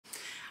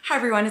Hi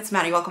everyone, it's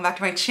Maddie. Welcome back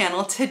to my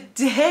channel.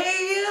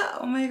 Today,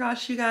 oh my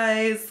gosh, you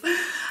guys,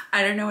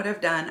 I don't know what I've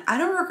done. I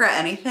don't regret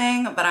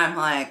anything, but I'm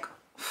like,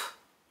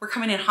 we're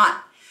coming in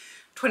hot.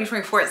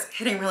 2024 is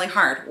hitting really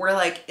hard. We're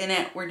like in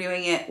it, we're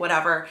doing it,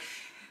 whatever.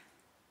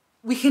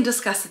 We can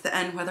discuss at the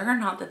end whether or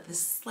not that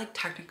this like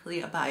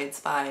technically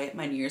abides by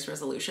my New Year's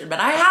resolution, but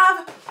I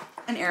have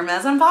an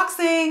Hermes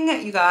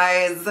unboxing, you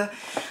guys.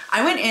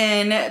 I went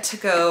in to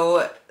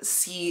go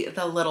see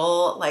the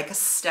little like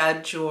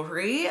stud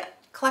jewelry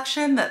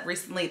collection that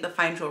recently, the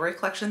fine jewelry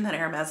collection that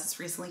Hermes is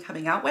recently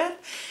coming out with.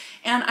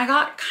 And I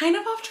got kind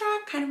of off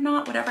track, kind of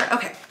not, whatever.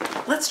 Okay,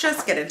 let's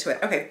just get into it.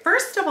 Okay,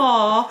 first of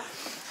all,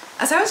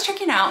 as I was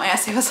checking out, my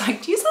essay was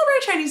like, do you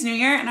celebrate Chinese New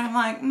Year? And I'm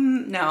like,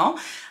 no.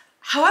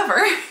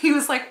 However, he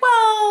was like,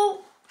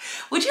 well,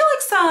 would you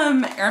like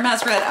some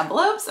Hermes red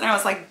envelopes? And I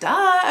was like,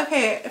 duh.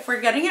 Okay, if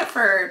we're getting it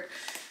for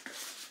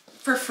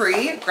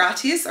free,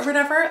 gratis or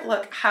whatever,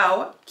 look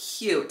how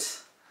cute.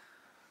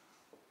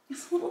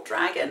 This little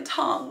dragon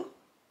tongue.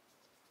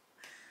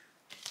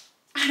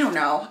 I don't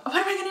know. What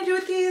am I gonna do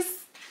with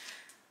these?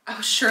 Oh,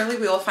 surely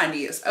we will find a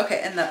use.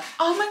 Okay, and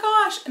oh my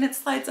gosh, and it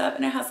slides up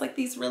and it has like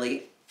these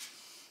really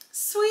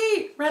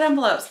sweet red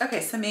envelopes.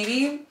 Okay, so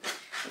maybe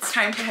it's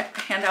time to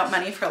hand out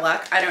money for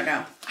luck. I don't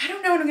know. I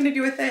don't know what I'm gonna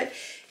do with it.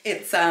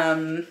 It's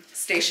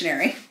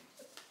stationary.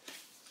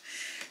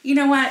 You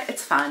know what?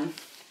 It's fun.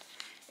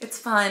 It's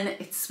fun,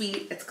 it's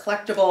sweet, it's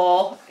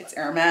collectible, it's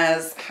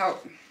Hermes. How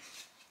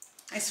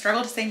I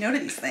struggle to say no to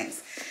these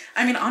things.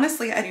 I mean,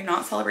 honestly, I do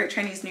not celebrate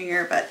Chinese New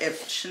Year, but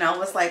if Chanel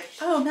was like,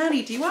 oh,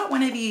 Maddie, do you want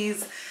one of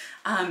these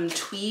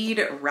tweed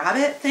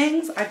rabbit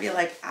things? I'd be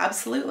like,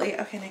 absolutely.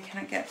 Okay, and I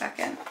cannot get back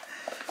in.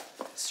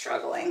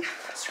 Struggling.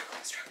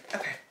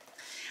 Okay.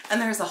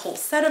 And there's a whole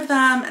set of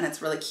them and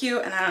it's really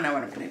cute and I don't know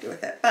what I'm gonna do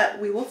with it, but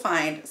we will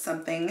find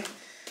something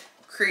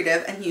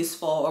creative and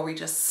useful or we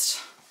just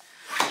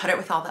put it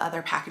with all the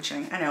other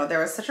packaging. I know there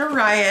was such a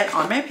riot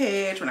on my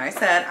page when I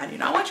said, I do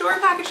not want your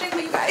packaging,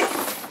 but you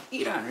guys,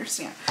 you don't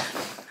understand.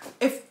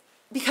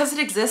 Because it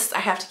exists, I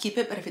have to keep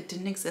it, but if it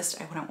didn't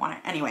exist, I wouldn't want it.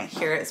 Anyway,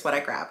 here is what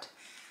I grabbed.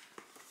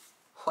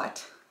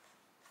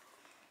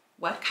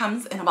 What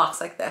comes in a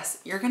box like this?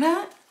 You're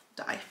gonna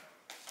die.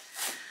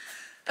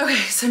 Okay,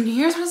 so New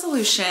Year's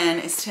resolution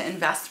is to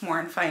invest more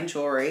in fine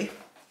jewelry.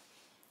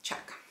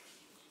 Check.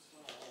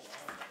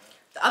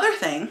 The other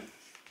thing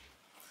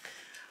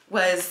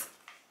was,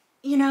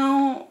 you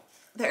know,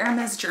 the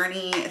Hermes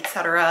Journey,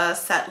 etc.,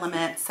 set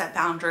limits, set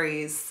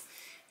boundaries.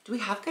 Do we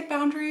have good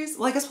boundaries?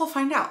 Well, I guess we'll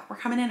find out. We're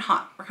coming in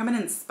hot. We're coming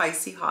in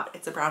spicy hot.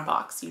 It's a brown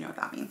box. You know what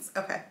that means.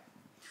 Okay.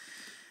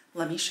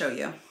 Let me show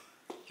you.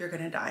 You're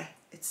gonna die.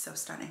 It's so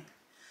stunning.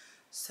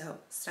 So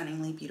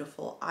stunningly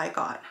beautiful. I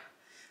got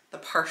the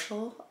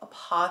partial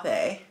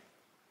pave.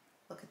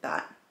 Look at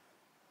that.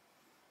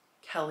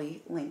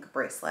 Kelly link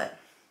bracelet.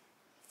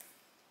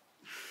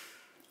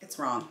 It's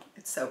wrong.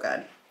 It's so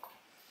good.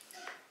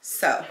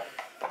 So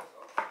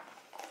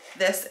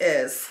this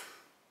is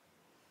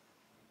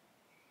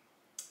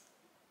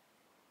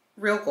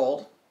real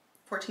gold,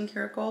 14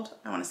 karat gold.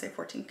 I want to say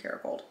 14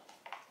 karat gold.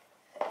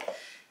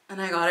 And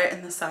I got it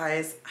in the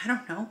size, I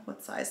don't know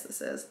what size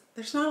this is.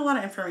 There's not a lot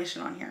of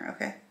information on here,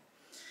 okay?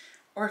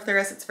 Or if there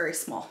is, it's very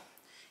small.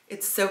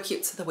 It's so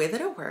cute. So the way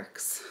that it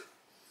works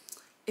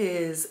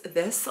is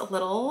this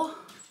little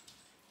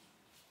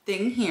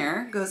thing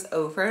here goes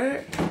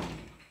over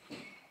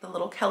the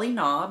little Kelly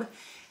knob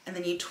and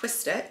then you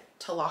twist it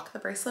to lock the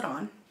bracelet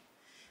on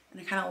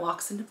and it kind of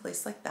locks into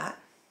place like that.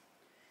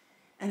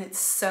 And it's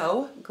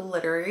so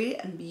glittery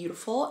and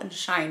beautiful and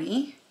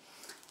shiny.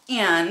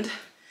 And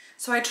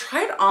so I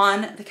tried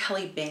on the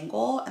Kelly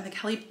bangle and the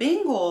Kelly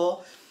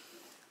bangle,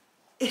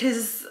 it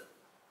is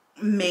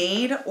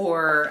made,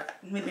 or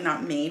maybe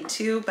not made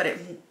to, but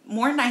it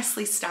more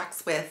nicely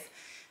stacks with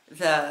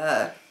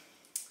the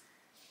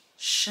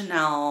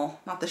Chanel,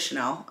 not the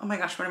Chanel, oh my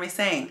gosh, what am I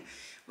saying?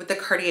 With the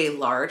Cartier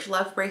large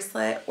love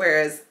bracelet,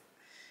 whereas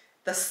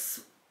the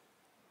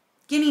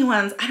skinny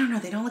ones, I don't know,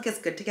 they don't look as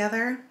good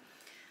together.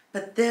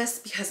 But this,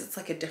 because it's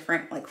like a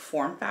different like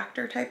form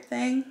factor type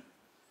thing,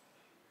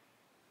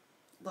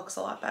 looks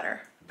a lot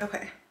better.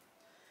 Okay,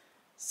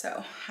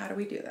 so how do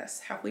we do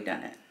this? How have we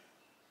done it?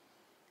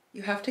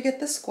 You have to get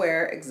the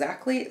square,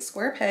 exactly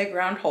square peg,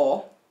 round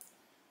hole,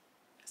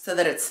 so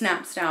that it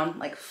snaps down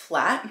like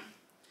flat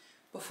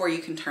before you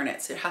can turn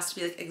it. So it has to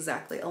be like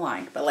exactly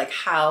aligned, but like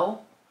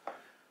how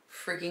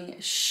freaking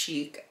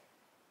chic,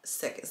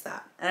 sick is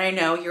that? And I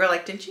know you're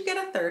like, didn't you get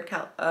a third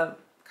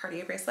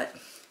Cartier bracelet?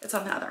 It's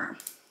on the other arm.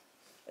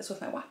 It's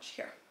with my watch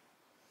here.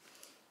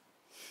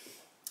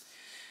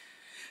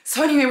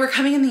 So anyway, we're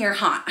coming in the year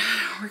hot.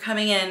 We're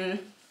coming in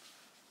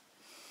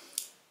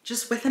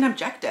just with an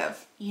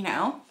objective, you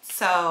know?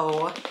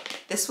 So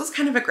this was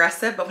kind of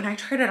aggressive, but when I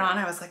tried it on,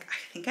 I was like,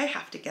 I think I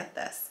have to get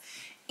this.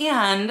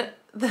 And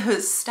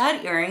those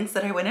stud earrings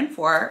that I went in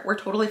for were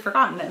totally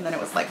forgotten. And then it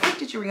was like, wait,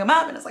 did you ring them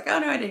up? And it's like, oh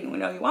no, I didn't even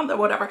know you want them,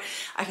 whatever.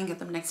 I can get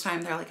them next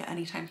time. They're like an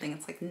anytime thing.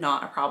 It's like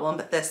not a problem.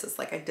 But this is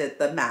like, I did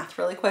the math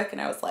really quick and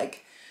I was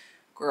like,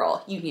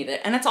 girl, you need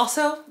it. And it's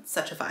also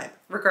such a vibe,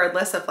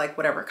 regardless of like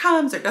whatever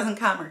comes or doesn't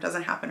come or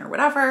doesn't happen or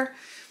whatever.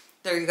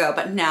 There you go.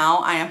 But now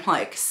I am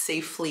like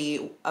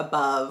safely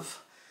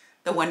above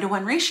the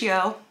 1-to-1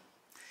 ratio,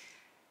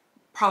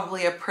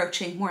 probably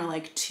approaching more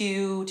like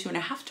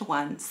 2.5 to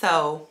 1.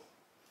 So,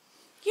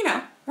 you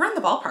know, we're in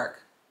the ballpark.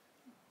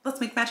 Let's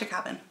make magic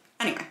happen.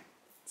 Anyway,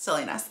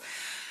 silliness.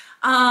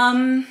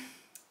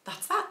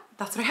 That's that.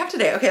 That's what I have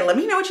today. Okay, let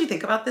me know what you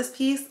think about this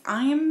piece.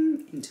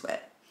 I'm into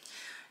it.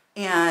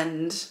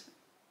 And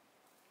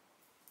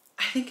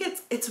I think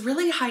it's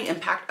really high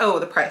impact. Oh,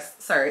 the price.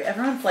 Sorry.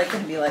 Everyone's like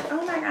going to be like,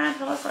 oh my God,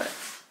 tell us what.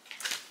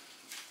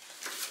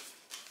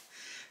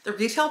 The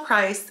retail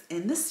price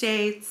in the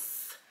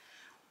States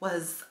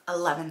was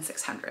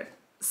 $11,600.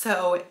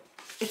 So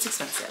it's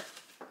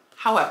expensive.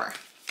 However,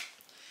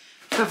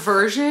 the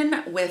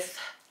version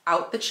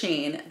without the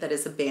chain that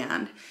is a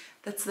band,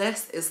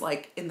 this is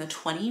like in the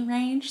 20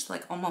 range, so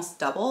like almost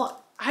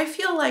double. I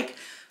feel like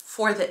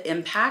for the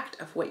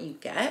impact of what you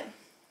get,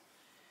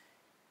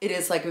 it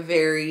is like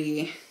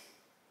it's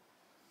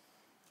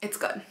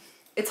good.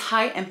 It's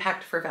high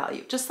impact for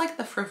value, just like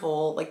the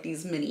Frivole, like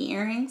these mini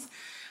earrings,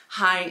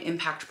 high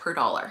impact per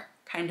dollar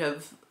kind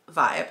of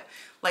vibe.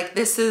 Like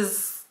this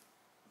is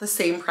the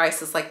same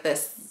price as like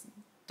this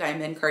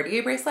diamond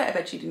Cartier bracelet. I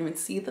bet you didn't even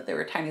see that there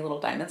were tiny little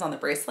diamonds on the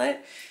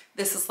bracelet.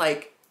 This is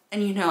like,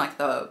 and you know, like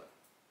the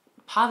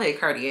Pave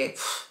Cartier,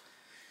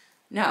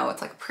 no,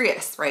 it's like a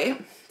Prius,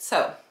 right?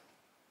 So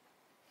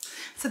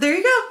there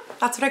you go.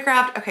 That's what I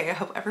grabbed. Okay, I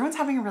hope everyone's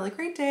having a really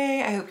great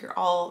day. I hope you're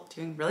all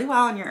doing really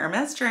well on your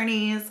Hermes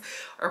journeys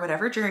or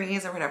whatever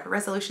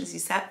resolutions you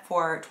set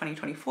for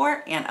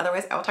 2024. And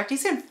otherwise, I will talk to you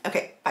soon.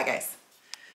 Okay, bye guys.